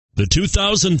The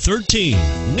 2013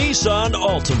 Nissan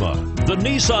Altima. The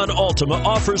Nissan Altima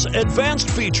offers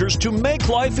advanced features to make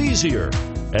life easier,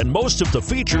 and most of the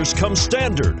features come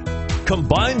standard.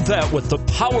 Combine that with the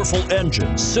powerful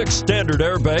engine, 6 standard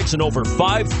airbags, and over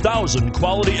 5,000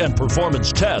 quality and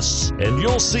performance tests, and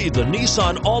you'll see the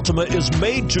Nissan Altima is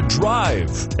made to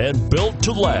drive and built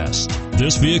to last.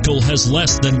 This vehicle has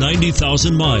less than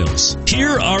 90,000 miles.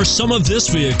 Here are some of this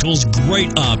vehicle's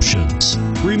great options: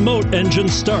 remote engine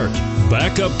start,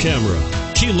 backup camera,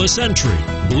 keyless entry,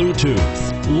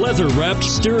 Bluetooth, leather-wrapped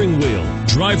steering wheel,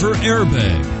 driver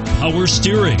airbag, power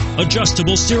steering,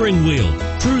 adjustable steering wheel,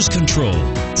 cruise control,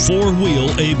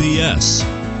 4-wheel ABS.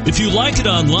 If you like it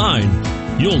online,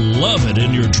 you'll love it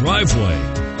in your driveway.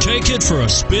 Take it for a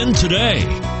spin today.